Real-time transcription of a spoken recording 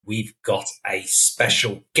we've got a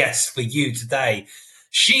special guest for you today.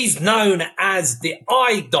 She's known as the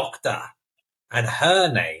Eye Doctor, and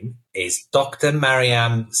her name is Dr.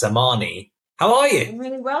 Maryam Zamani. How are you? I'm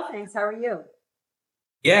really well, thanks. How are you?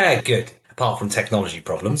 Yeah, good. Apart from technology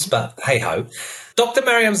problems, but hey-ho. Dr.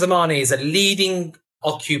 Maryam Zamani is a leading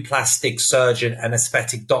Ocuplastic surgeon and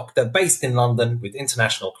aesthetic doctor based in London with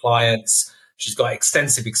international clients. She's got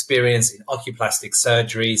extensive experience in ocuplastic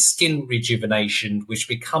surgery, skin rejuvenation, which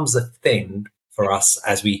becomes a thing for us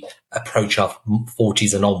as we approach our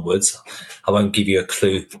 40s and onwards. I won't give you a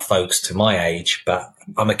clue, folks, to my age, but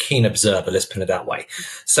I'm a keen observer, let's put it that way.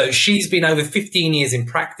 So she's been over 15 years in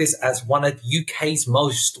practice as one of UK's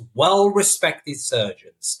most well-respected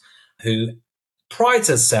surgeons who prides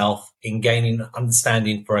herself in gaining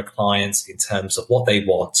understanding for her clients in terms of what they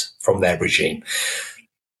want from their regime.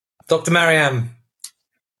 Dr. Maryam,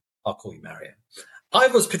 I'll call you Maryam. I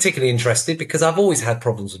was particularly interested because I've always had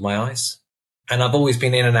problems with my eyes, and I've always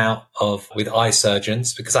been in and out with eye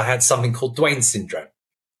surgeons because I had something called Duane syndrome,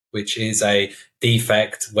 which is a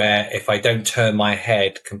defect where if I don't turn my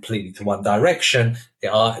head completely to one direction,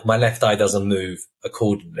 my left eye doesn't move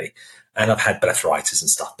accordingly. And I've had blepharitis and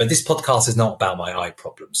stuff. But this podcast is not about my eye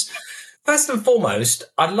problems. First and foremost,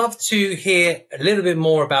 I'd love to hear a little bit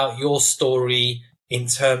more about your story in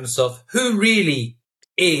terms of who really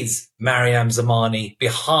is Maryam Zamani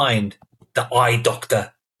behind the eye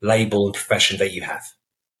doctor label and profession that you have.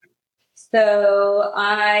 So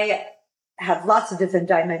I have lots of different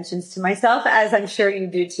dimensions to myself, as I'm sure you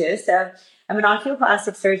do too. So I'm an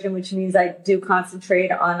oculoplastic surgeon, which means I do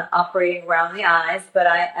concentrate on operating around the eyes, but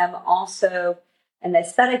I am also an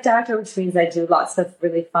aesthetic doctor, which means I do lots of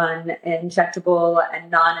really fun injectable and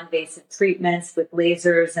non-invasive treatments with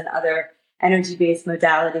lasers and other energy-based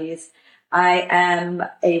modalities. I am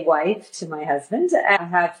a wife to my husband. I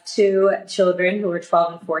have 2 children who are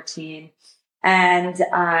 12 and 14. And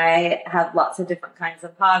I have lots of different kinds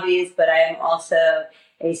of hobbies, but I am also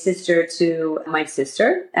a sister to my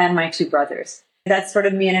sister and my 2 brothers. That's sort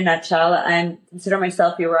of me in a nutshell. I consider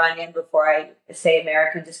myself Iranian before I say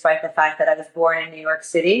American, despite the fact that I was born in New York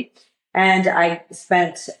City. And I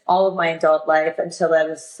spent all of my adult life until I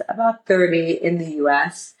was about 30 in the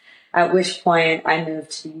U.S., at which point I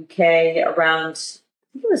moved to the UK around,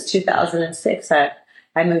 I think it was 2006.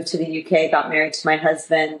 I moved to the UK, got married to my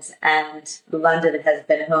husband, and London has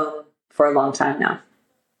been home for a long time now.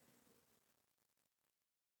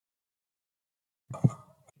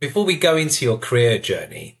 Before we go into your career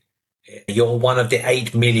journey, you're one of the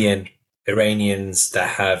 8 million Iranians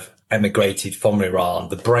that have emigrated from Iran,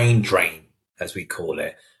 the brain drain, as we call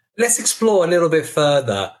it. Let's explore a little bit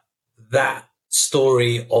further that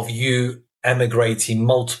story of you emigrating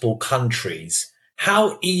multiple countries.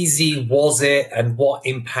 How easy was it and what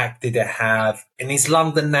impact did it have? And is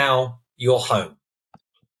London now your home?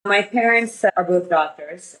 My parents are both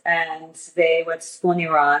doctors and they went to school in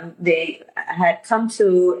Iran. They had come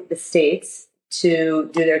to the States to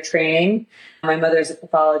do their training. My mother is a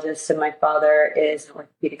pathologist and my father is an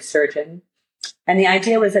orthopedic surgeon. And the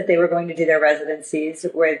idea was that they were going to do their residencies,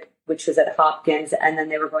 which was at Hopkins, and then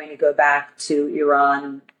they were going to go back to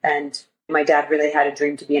Iran. And my dad really had a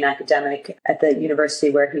dream to be an academic at the university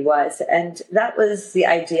where he was. And that was the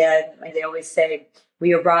idea. They always say,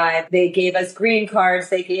 we arrived, they gave us green cards,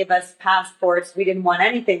 they gave us passports. We didn't want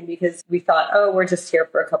anything because we thought, oh, we're just here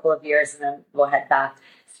for a couple of years and then we'll head back.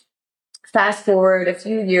 Fast forward a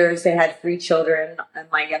few years, they had 3 children, and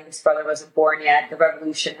my youngest brother wasn't born yet. The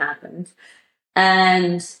revolution happened.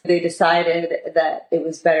 And they decided that it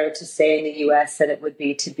was better to stay in the U.S. than it would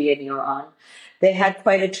be to be in Iran. They had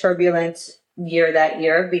quite a turbulent year that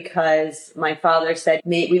year because my father said,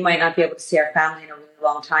 we might not be able to see our family in a really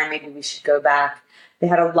long time. Maybe we should go back. They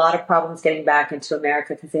had a lot of problems getting back into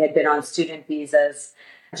America because they had been on student visas.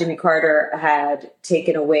 Jimmy Carter had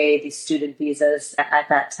taken away these student visas at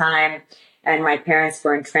that time. And my parents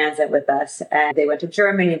were in transit with us, and they went to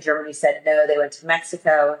Germany. Germany said no. They went to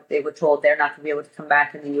Mexico. They were told they're not going to be able to come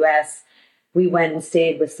back in the U.S. We went and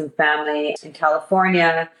stayed with some family in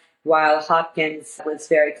California while Hopkins was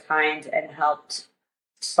very kind and helped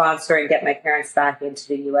sponsor and get my parents back into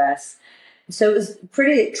the U.S. So it was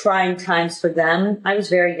pretty trying times for them. I was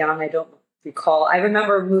very young. I don't recall. I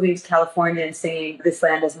remember moving to California and singing, "This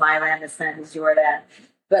land is my land, this land is your land."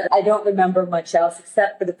 But I don't remember much else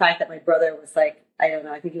except for the fact that my brother was I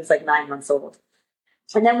think he was 9 months old.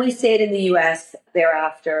 And then we stayed in the U.S.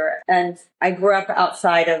 thereafter. And I grew up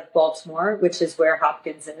outside of Baltimore, which is where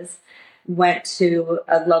Hopkins is. Went to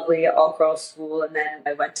a lovely all-girls school. And then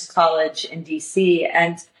I went to college in D.C.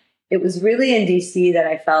 And it was really in D.C. that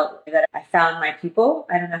I felt that I found my people.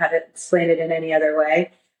 I don't know how to explain it in any other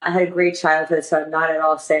way. I had a great childhood, so I'm not at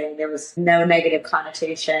all saying there was no negative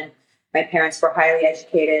connotation. My parents were highly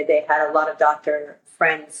educated. They had a lot of doctor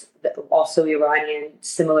friends, that also Iranian,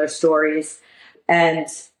 similar stories. And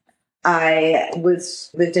I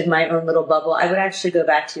lived in my own little bubble. I would actually go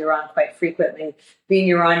back to Iran quite frequently. Being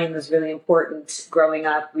Iranian was really important growing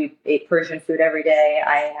up. We ate Persian food every day.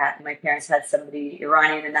 My parents had somebody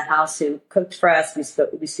Iranian in the house who cooked for us. We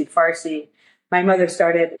speak Farsi. My mother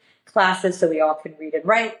started classes so we all can read and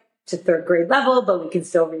write to third grade level, but we can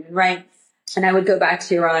still read and write. And I would go back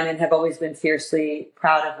to Iran and have always been fiercely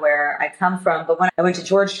proud of where I come from. But when I went to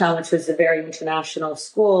Georgetown, which was a very international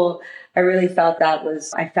school, I really felt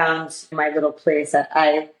I found my little place.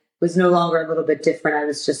 I was no longer a little bit different. I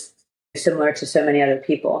was just similar to so many other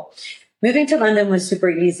people. Moving to London was super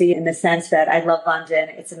easy in the sense that I love London.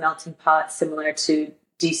 It's a melting pot similar to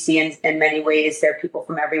DC in many ways. There are people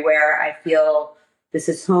from everywhere. I feel this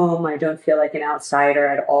is home. I don't feel like an outsider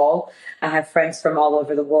at all. I have friends from all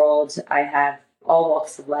over the world. I have all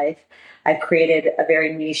walks of life. I've created a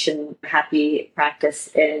very niche and happy practice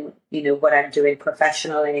in, what I'm doing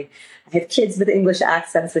professionally. I have kids with English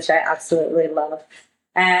accents, which I absolutely love.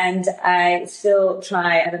 And I still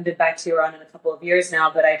I haven't been back to Iran in a couple of years now,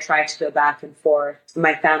 but I try to go back and forth.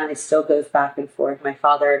 My family still goes back and forth. My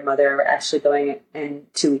father and mother are actually going in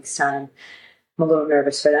 2 weeks' time. I'm a little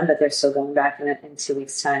nervous for them, but they're still going back in 2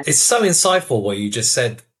 weeks' time. It's so insightful what you just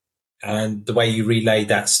said and the way you relayed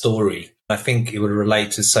that story. I think it would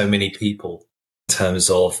relate to so many people in terms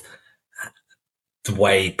of the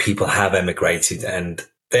way people have emigrated, and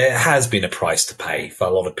there has been a price to pay for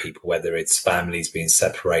a lot of people, whether it's families being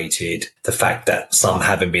separated, the fact that some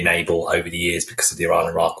haven't been able over the years because of the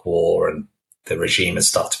Iran-Iraq war and the regime and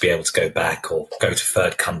stuff to be able to go back or go to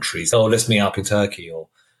third countries. Oh, let's meet up in Turkey or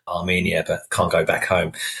Armenia, but can't go back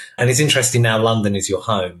home. And it's interesting now London is your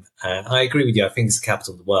home. And I agree with you. I think it's the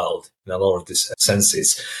capital of the world in a lot of these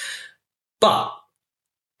senses. But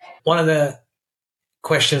one of the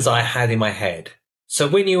questions I had in my head, so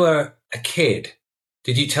when you were a kid,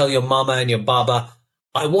 did you tell your mama and your baba,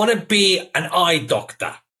 I want to be an eye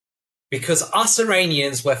doctor? Because us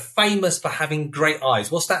Iranians were famous for having great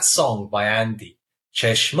eyes. What's that song by Andy?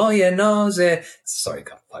 Cheshmoye Naze. Sorry,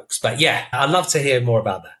 folks. But yeah, I'd love to hear more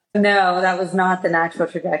about that. No, that was not the natural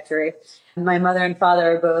trajectory. My mother and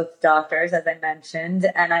father are both doctors, as I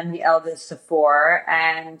mentioned, and I'm the eldest of four.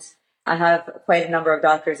 And I have quite a number of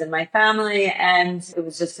doctors in my family, and it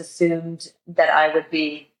was just assumed that I would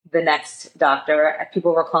be the next doctor.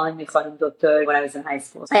 People were calling me Khanum Doktor when I was in high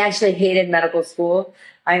school. I actually hated medical school.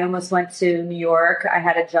 I almost went to New York. I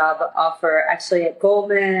had a job offer actually at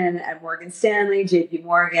Goldman, at Morgan Stanley, JP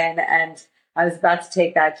Morgan, and I was about to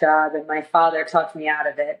take that job, and my father talked me out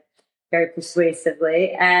of it very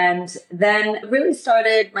persuasively. And then really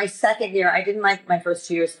started my second year. I didn't like my first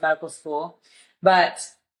 2 years of medical school, but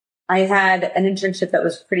I had an internship that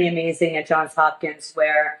was pretty amazing at Johns Hopkins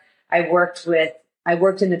where I worked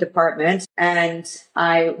in the department, and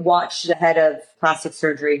I watched the head of plastic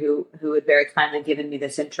surgery who had very kindly given me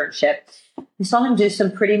this internship. I saw him do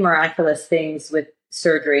some pretty miraculous things with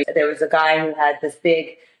surgery. There was a guy who had this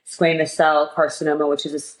big squamous cell carcinoma, which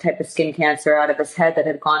is a type of skin cancer out of his head that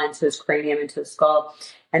had gone into his cranium, into his skull.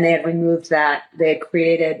 And they had removed that. They had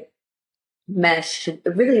created mesh to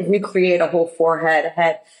really recreate a whole forehead,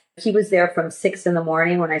 head. He was there from 6 a.m.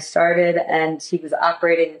 when I started, and he was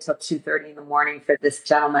operating until 2:30 a.m. for this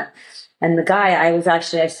gentleman. And the guy,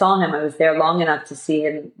 I saw him. I was there long enough to see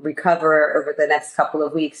him recover over the next couple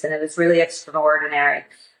of weeks, and it was really extraordinary.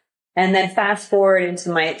 And then fast forward into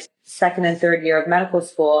my second and third year of medical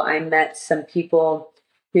school, I met some people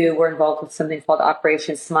who were involved with something called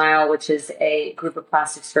Operation Smile, which is a group of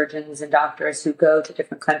plastic surgeons and doctors who go to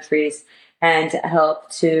different countries and help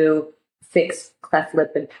to fix cleft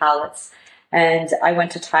lip and palates. And I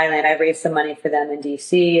went to Thailand. I raised some money for them in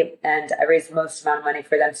DC, and I raised the most amount of money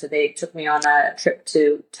for them. So they took me on a trip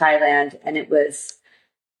to Thailand, and it was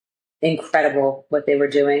incredible what they were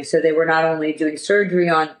doing. So they were not only doing surgery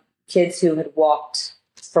on kids who had walked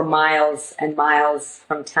for miles and miles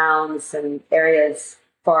from towns and areas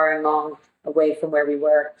far and long away from where we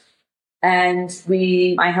were. And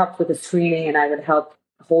I helped with the screening, and I would help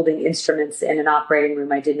holding instruments in an operating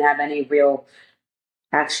room. I didn't have any real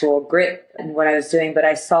actual grit in what I was doing, but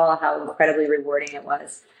I saw how incredibly rewarding it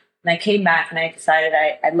was. And I came back and I decided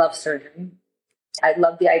I love surgery. I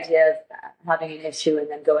love the idea of having an issue and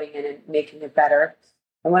then going in and making it better.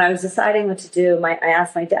 And when I was deciding what to do, I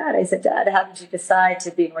asked my dad, I said, Dad, how did you decide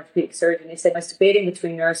to be an orthopedic surgeon? He said, I was debating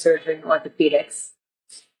between neurosurgery and orthopedics.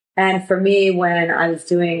 And for me, when I was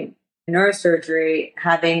doing neurosurgery,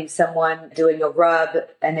 having someone doing a rub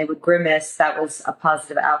and they would grimace, that was a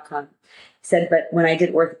positive outcome. He said, but when I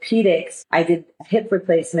did orthopedics, I did a hip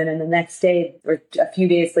replacement, and the next day or a few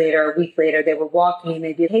days later, a week later, they were walking and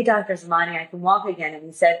they'd be, hey, Dr. Zamani, I can walk again. And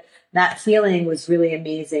he said that feeling was really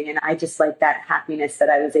amazing. And I just like that happiness that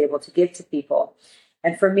I was able to give to people.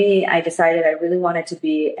 And for me, I decided I really wanted to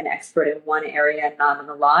be an expert in one area and not in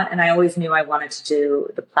a lot. And I always knew I wanted to do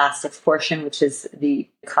the plastics portion, which is the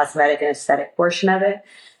cosmetic and aesthetic portion of it.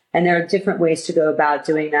 And there are different ways to go about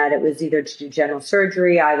doing that. It was either to do general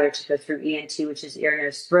surgery, either to go through ENT, which is ear,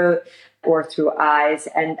 nose, throat, or through eyes.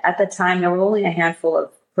 And at the time, there were only a handful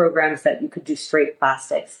of programs that you could do straight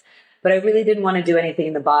plastics. But I really didn't want to do anything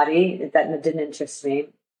in the body that didn't interest me.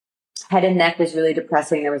 Head and neck was really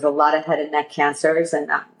depressing. There was a lot of head and neck cancers, and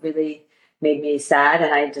that really made me sad.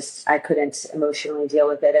 And I couldn't emotionally deal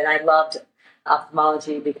with it. And I loved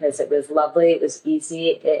ophthalmology because it was lovely. It was easy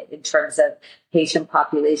in terms of patient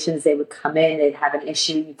populations. They would come in, they'd have an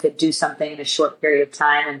issue. You could do something in a short period of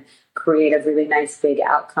time and create a really nice big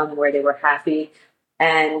outcome where they were happy.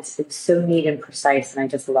 And it was so neat and precise. And I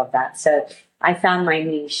just love that. So I found my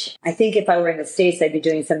niche. I think if I were in the States, I'd be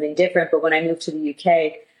doing something different. But when I moved to the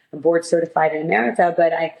UK, I'm board certified in America,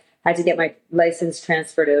 but I had to get my license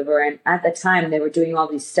transferred over. And at the time, they were doing all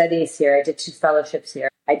these studies here. I did 2 fellowships here.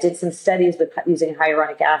 I did some studies with using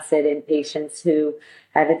hyaluronic acid in patients who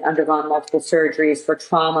had undergone multiple surgeries for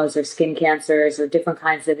traumas or skin cancers or different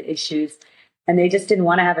kinds of issues. And they just didn't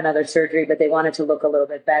want to have another surgery, but they wanted to look a little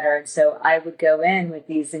bit better. And so I would go in with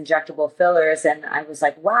these injectable fillers, and I was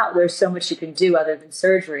like, wow, there's so much you can do other than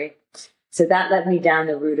surgery. So that led me down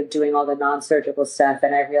the route of doing all the non-surgical stuff.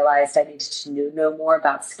 And I realized I needed to know more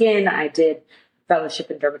about skin. I did fellowship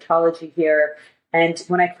in dermatology here. And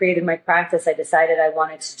when I created my practice, I decided I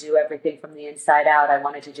wanted to do everything from the inside out. I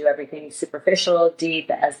wanted to do everything superficial,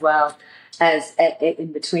 deep, as well as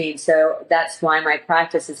in between. So that's why my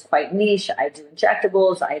practice is quite niche. I do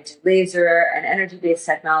injectables, I do laser and energy-based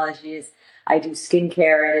technologies. I do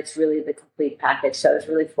skincare, and it's really the complete package. So I was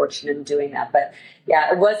really fortunate in doing that. But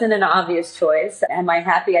yeah, it wasn't an obvious choice. Am I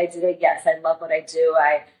happy I did it? Yes, I love what I do.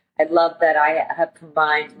 I love that I have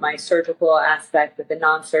combined my surgical aspect with the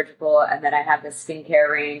non-surgical, and then I have the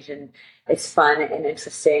skincare range, and it's fun and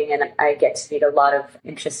interesting. And I get to meet a lot of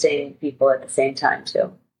interesting people at the same time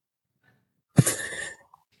too.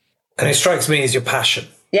 And it strikes me as your passion.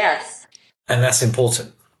 Yes. And that's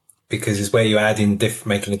important, because it's where you add in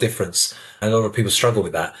making a difference. And a lot of people struggle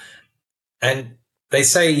with that. And they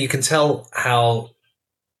say you can tell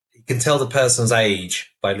the person's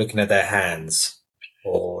age by looking at their hands,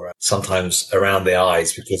 or sometimes around the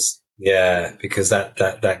eyes, because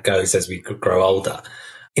that goes as we grow older.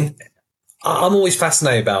 I'm always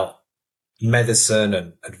fascinated about medicine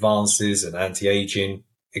and advances and anti-aging,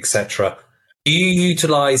 etc. Do you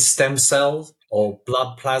utilize stem cells or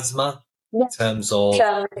blood plasma in terms of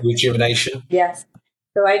rejuvenation? Yes.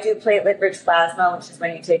 So I do platelet-rich plasma, which is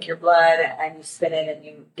when you take your blood and you spin it and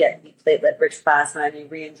you get the platelet-rich plasma and you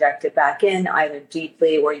re-inject it back in, either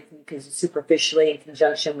deeply or you can superficially in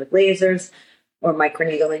conjunction with lasers or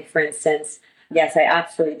microneedling, for instance. Yes, I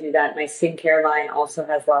absolutely do that. My skincare line also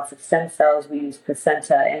has lots of stem cells. We use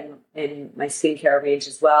placenta in my skincare range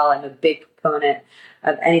as well. I'm a big proponent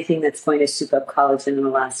of anything that's going to soup up collagen and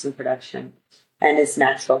elastin production and is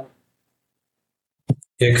natural.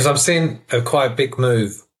 Yeah, because I'm seeing quite a big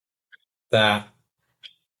move that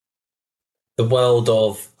the world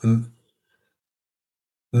of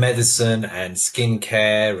medicine and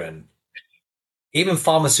skincare and even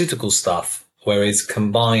pharmaceutical stuff, where it's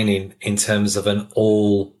combining in terms of an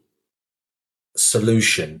all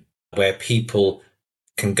solution where people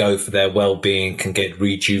can go for their well-being, can get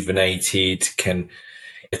rejuvenated, can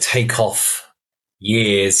take off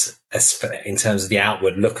years in terms of the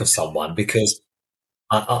outward look of someone. Because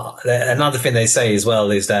another thing they say as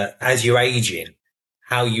well is that as you're aging,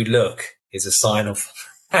 how you look is a sign of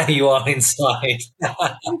how you are inside.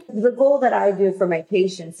 The goal that I do for my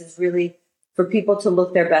patients is really for people to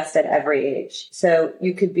look their best at every age. So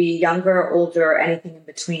you could be younger, older, anything in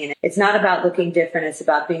between. It's not about looking different. It's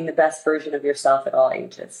about being the best version of yourself at all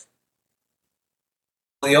ages.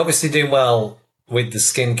 Well, you're obviously doing well with the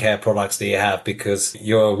skincare products that you have, because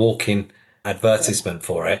you're a walking advertisement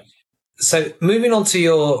for it. So moving on to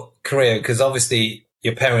your career, because obviously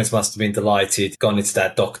your parents must have been delighted, gone into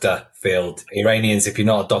that doctor field. Iranians, if you're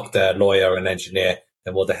not a doctor, lawyer, an engineer,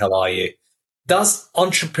 then what the hell are you? Does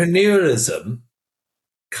entrepreneurialism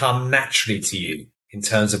come naturally to you in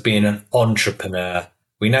terms of being an entrepreneur?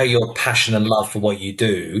 We know your passion and love for what you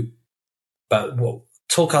do, but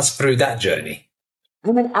talk us through that journey.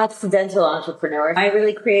 I'm an accidental entrepreneur. I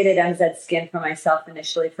really created MZ Skin for myself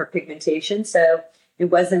initially for pigmentation. So it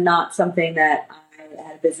wasn't not something that I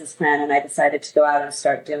had a business plan and I decided to go out and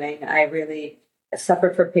start doing. I really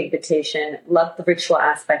suffered from pigmentation, loved the ritual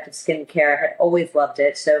aspect of skincare, had always loved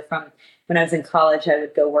it. So from when I was in college, I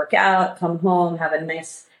would go work out, come home, have a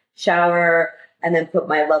nice shower, and then put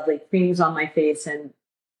my lovely creams on my face and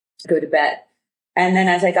go to bed. And then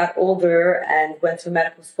as I got older and went through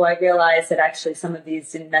medical school, I realized that actually some of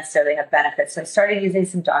these didn't necessarily have benefits. So I started using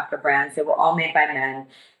some doctor brands. They were all made by men.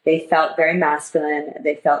 They felt very masculine.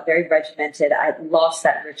 They felt very regimented. I lost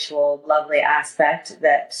that ritual, lovely aspect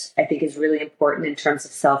that I think is really important in terms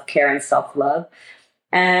of self-care and self-love.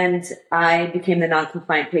 And I became the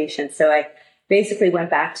non-compliant patient. So I basically went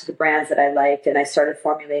back to the brands that I liked and I started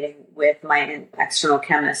formulating with my external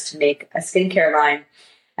chemist to make a skincare line.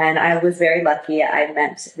 And I was very lucky. I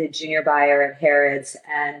met the junior buyer at Harrods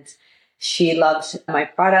and she loved my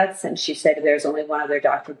products. And she said, there's only one other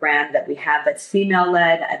doctor brand that we have that's female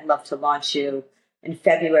led. I'd love to launch you in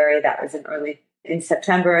February. That was in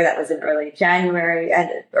September. That was in early January,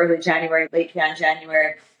 late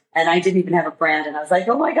January. And I didn't even have a brand. And I was like,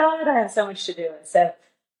 oh my God, I have so much to do. And so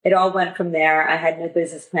it all went from there. I had no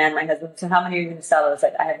business plan. My husband, so how many are you going to sell? I was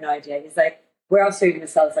like, I have no idea. He's like, where else are you going to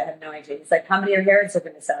sell this? I have no idea. He's like, how many of your hairs are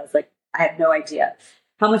going to sell? I was like, I have no idea.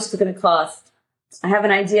 How much is it going to cost? I have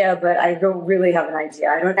an idea, but I don't really have an idea.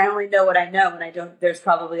 I only know what I know, and there's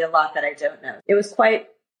probably a lot that I don't know.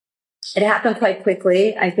 It happened quite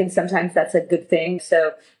quickly. I think sometimes that's a good thing.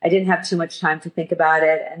 So I didn't have too much time to think about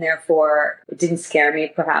it. And therefore it didn't scare me.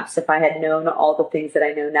 Perhaps if I had known all the things that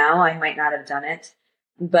I know now, I might not have done it.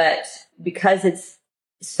 But because it's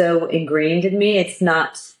so ingrained in me,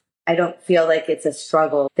 I don't feel like it's a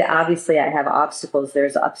struggle. Obviously, I have obstacles.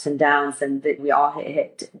 There's ups and downs, and we all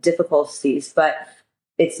hit difficulties. But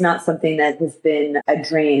it's not something that has been a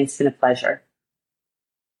drain. It's been a pleasure.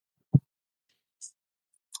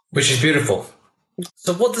 Which is beautiful.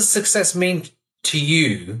 So what does success mean to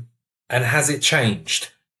you, and has it changed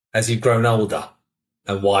as you've grown older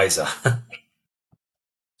and wiser?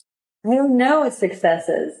 I don't know what success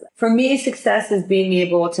is. For me, success is being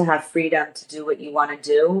able to have freedom to do what you want to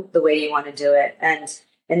do, the way you want to do it. And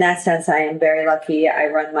in that sense, I am very lucky. I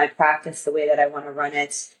run my practice the way that I want to run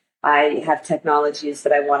it. I have technologies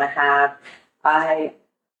that I want to have. I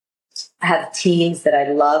have teams that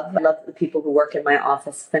I love. I love the people who work in my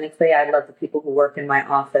office clinically. I love the people who work in my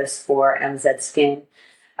office for MZ Skin.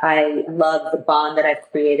 I love the bond that I've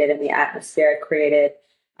created and the atmosphere I've created.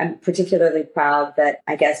 I'm particularly proud that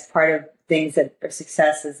I guess part of things that are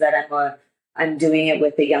success is that I'm doing it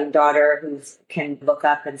with a young daughter who can look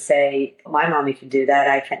up and say, my mommy can do that.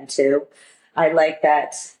 I can too. I like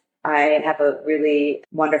that I have a really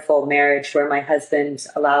wonderful marriage where my husband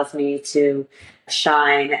allows me to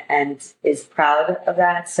shine and is proud of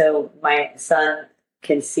that. So my son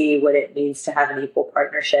can see what it means to have an equal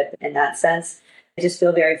partnership in that sense. I just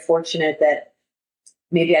feel very fortunate that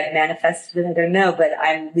maybe I've manifested it, I don't know, but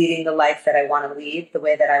I'm leading the life that I want to lead, the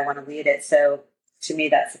way that I want to lead it. So to me,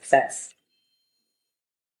 that's success.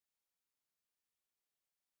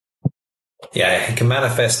 Yeah, it can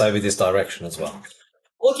manifest over this direction as well.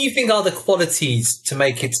 What do you think are the qualities to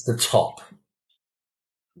make it to the top?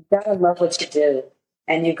 You gotta love what you do,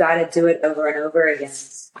 and you gotta do it over and over again.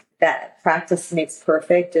 That practice makes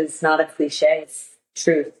perfect is not a cliche, it's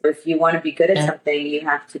truth. If you want to be good at something, you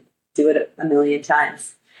have to do it a million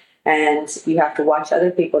times. And you have to watch other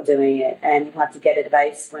people doing it. And you have to get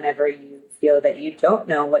advice whenever you feel that you don't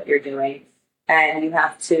know what you're doing. And you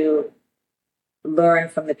have to learn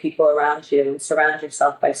from the people around you. Surround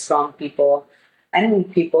yourself by strong people. I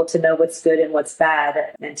need people to know what's good and what's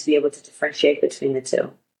bad and to be able to differentiate between the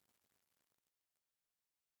two.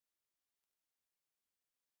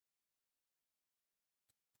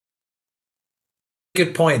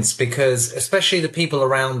 Good points, because especially the people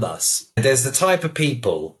around us, there's the type of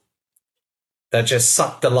people that just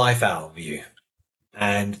suck the life out of you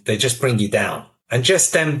and they just bring you down. And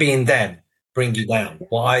just them being them bring you down.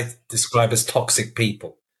 What I describe as toxic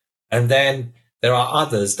people. And then there are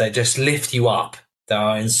others that just lift you up, that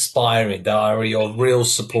are inspiring, that are your real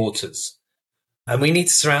supporters. And we need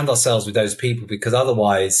to surround ourselves with those people, because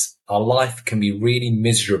otherwise our life can be really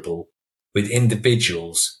miserable with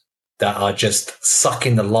individuals that are just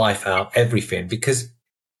sucking the life out of everything. Because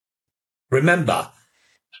remember,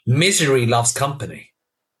 misery loves company.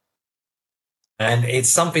 And it's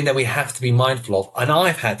something that we have to be mindful of. And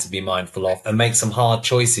I've had to be mindful of and make some hard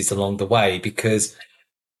choices along the way, because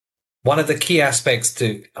one of the key aspects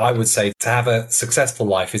to, I would say, to have a successful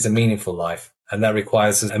life is a meaningful life. And that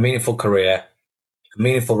requires a meaningful career, a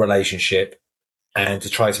meaningful relationship, and to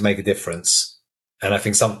try to make a difference. And I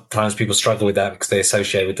think sometimes people struggle with that because they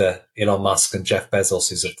associate with the Elon Musk and Jeff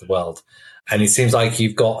Bezoses of the world. And it seems like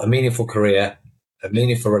you've got a meaningful career, a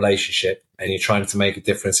meaningful relationship, and you're trying to make a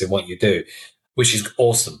difference in what you do, which is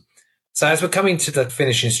awesome. So as we're coming to the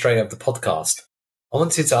finishing straight of the podcast, I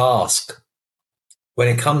wanted to ask, when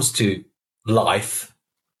it comes to life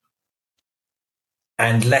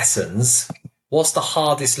and lessons, what's the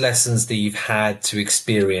hardest lessons that you've had to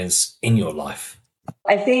experience in your life?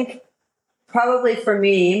 I think probably for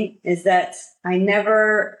me is that I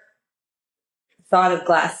never thought of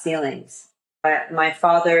glass ceilings. My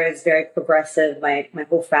father is very progressive. My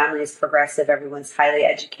whole family is progressive. Everyone's highly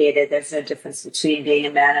educated. There's no difference between being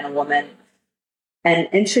a man and a woman. And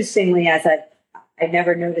interestingly, I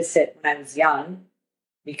never noticed it when I was young,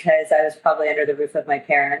 because I was probably under the roof of my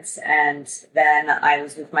parents. And then I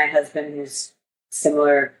was with my husband, who's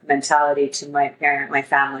similar mentality to my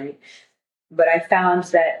family. But I found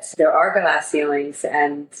that there are glass ceilings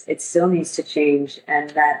and it still needs to change,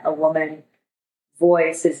 and that a woman's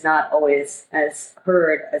voice is not always as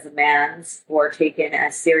heard as a man's or taken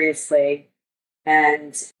as seriously.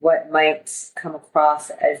 And what might come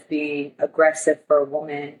across as being aggressive for a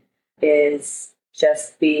woman is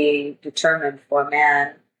just being determined for a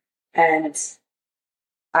man. And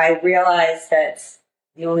I realized that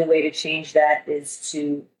the only way to change that is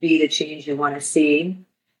to be the change you want to see,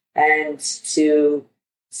 and to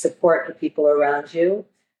support the people around you,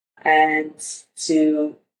 and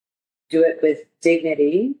to do it with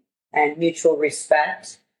dignity and mutual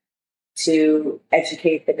respect, to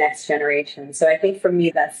educate the next generation. So I think for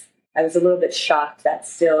me, I was a little bit shocked that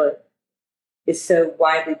still is so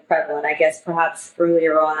widely prevalent. I guess perhaps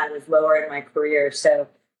earlier on I was lower in my career, so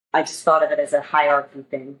I just thought of it as a hierarchy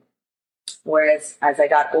thing. Whereas as I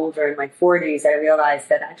got older in my 40s, I realized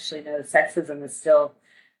that actually no, sexism is still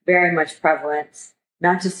very much prevalent,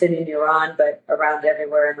 not just in Iran, but around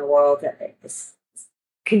everywhere in the world. It's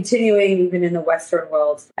continuing even in the Western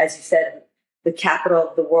world. As you said, the capital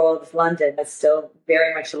of the world, London, is still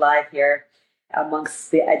very much alive here amongst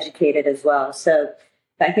the educated as well. So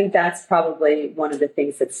I think that's probably one of the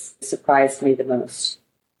things that's surprised me the most.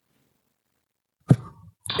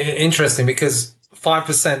 Interesting, because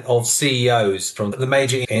 5% of CEOs from the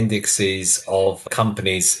major indexes of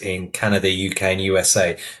companies in Canada, UK, and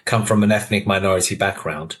USA come from an ethnic minority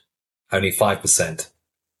background. Only 5%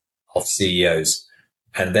 of CEOs.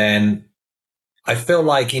 And then I feel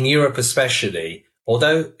like in Europe especially,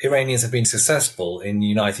 although Iranians have been successful in the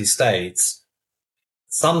United States,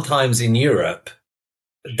 sometimes in Europe,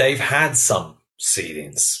 they've had some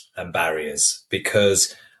ceilings and barriers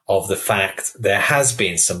because of the fact there has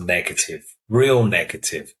been some real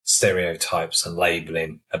negative stereotypes and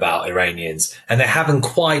labeling about Iranians, and they haven't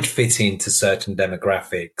quite fit into certain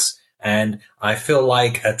demographics. And I feel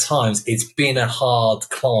like at times it's been a hard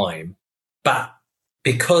climb, but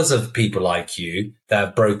because of people like you that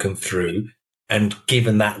have broken through and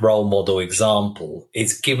given that role model example,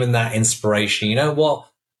 it's given that inspiration. You know what?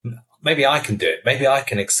 Maybe I can do it. Maybe I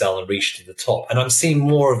can excel and reach to the top. And I'm seeing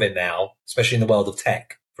more of it now, especially in the world of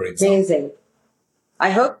tech, for example. Amazing. I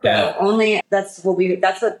hope so. Yeah. Only that's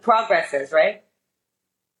what progress is, right?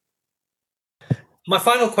 My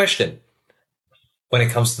final question when it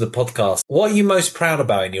comes to the podcast, what are you most proud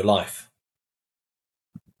about in your life?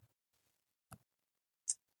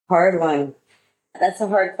 Hard one. That's a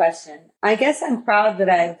hard question. I guess I'm proud that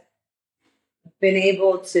I've been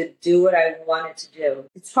able to do what I wanted to do.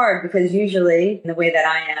 It's hard because usually the way that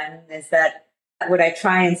I am is that what I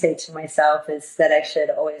try and say to myself is that I should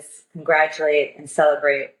always congratulate and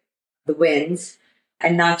celebrate the wins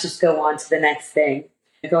and not just go on to the next thing.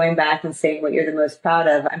 Going back and saying what you're the most proud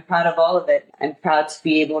of, I'm proud of all of it. I'm proud to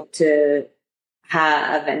be able to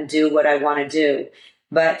have and do what I want to do.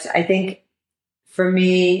 But I think for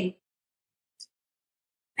me,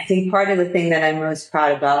 part of the thing that I'm most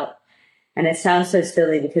proud about, and it sounds so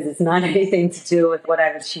silly because it's not anything to do with what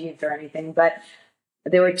I've achieved or anything, but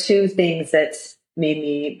there were two things that made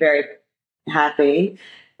me very happy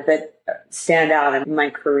that stand out in my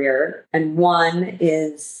career. And one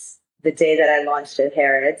is the day that I launched at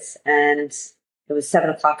Harrods, and it was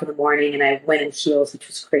 7:00 in the morning, and I went in heels, which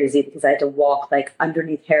was crazy because I had to walk like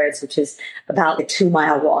underneath Harrods, which is about a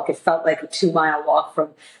 2-mile walk. It felt like a 2-mile walk from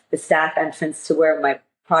the staff entrance to where my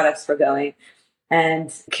products were going,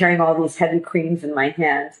 and carrying all these heavy creams in my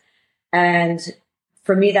hands. And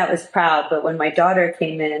for me, that was proud. But when my daughter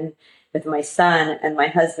came in with my son and my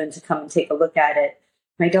husband to come and take a look at it,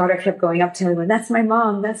 my daughter kept going up to him and that's my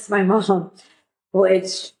mom,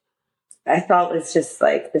 which I thought was just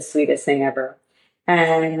like the sweetest thing ever.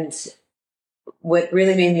 And what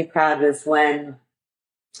really made me proud was when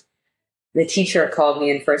the teacher called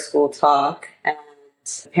me in for a school talk and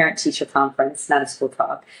parent-teacher conference, not a school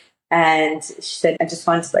talk. And she said, I just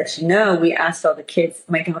wanted to let you know, we asked all the kids,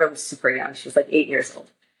 my daughter was super young. She was like 8 years old.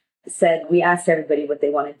 Said, we asked everybody what they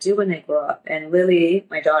want to do when they grow up. And Lily,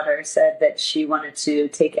 my daughter, said that she wanted to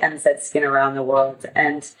take MZ Skin around the world.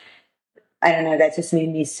 And I don't know, that just made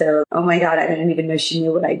me so, oh my God, I didn't even know she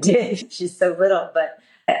knew what I did. She's so little, but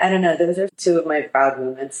I don't know. Those are two of my proud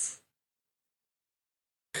moments.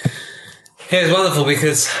 Yeah, it's wonderful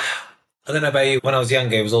because I don't know about you. When I was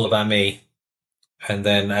younger, it was all about me. And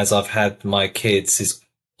then as I've had my kids, it's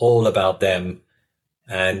all about them.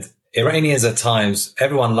 And Iranians at times,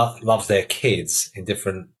 everyone loves their kids in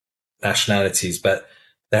different nationalities. But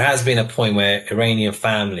there has been a point where Iranian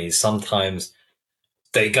families, sometimes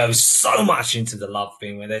they go so much into the love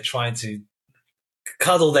thing where they're trying to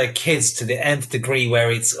cuddle their kids to the nth degree,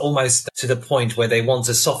 where it's almost to the point where they want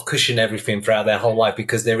to soft cushion everything throughout their whole life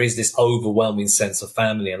because there is this overwhelming sense of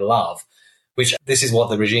family and love, which this is what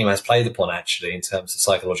the regime has played upon actually in terms of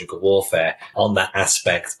psychological warfare on that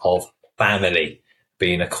aspect of family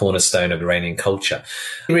being a cornerstone of Iranian culture.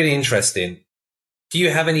 Really interesting. Do you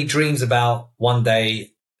have any dreams about one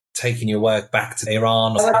day taking your work back to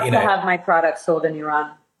Iran? I would love to have my products sold in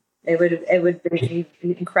Iran. It would be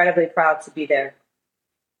incredibly proud to be there.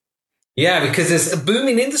 Yeah, because there's a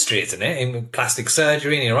booming industry, isn't it, in plastic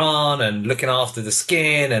surgery in Iran and looking after the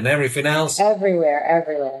skin and everything else.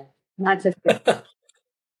 Everywhere. Not just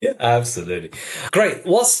Yeah, absolutely. Great.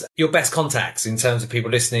 What's your best contacts in terms of people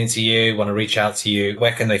listening to you, want to reach out to you?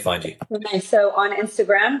 Where can they find you? Nice. So on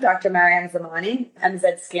Instagram, Dr.Maryam Zamani,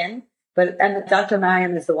 MZ Skin. But Dr.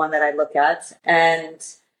 Maryam is the one that I look at. And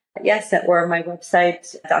yes, or my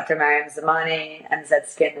website, Dr. Maryam Zamani, MZ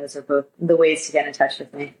Skin. Those are both the ways to get in touch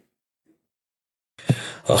with me.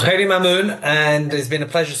 Well, Khairi Mamoun, and it's been a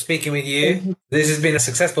pleasure speaking with you. This has been a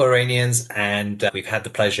Successful Iranians, and we've had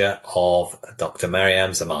the pleasure of Dr.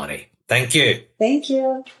 Maryam Zamani. Thank you. Thank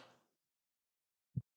you.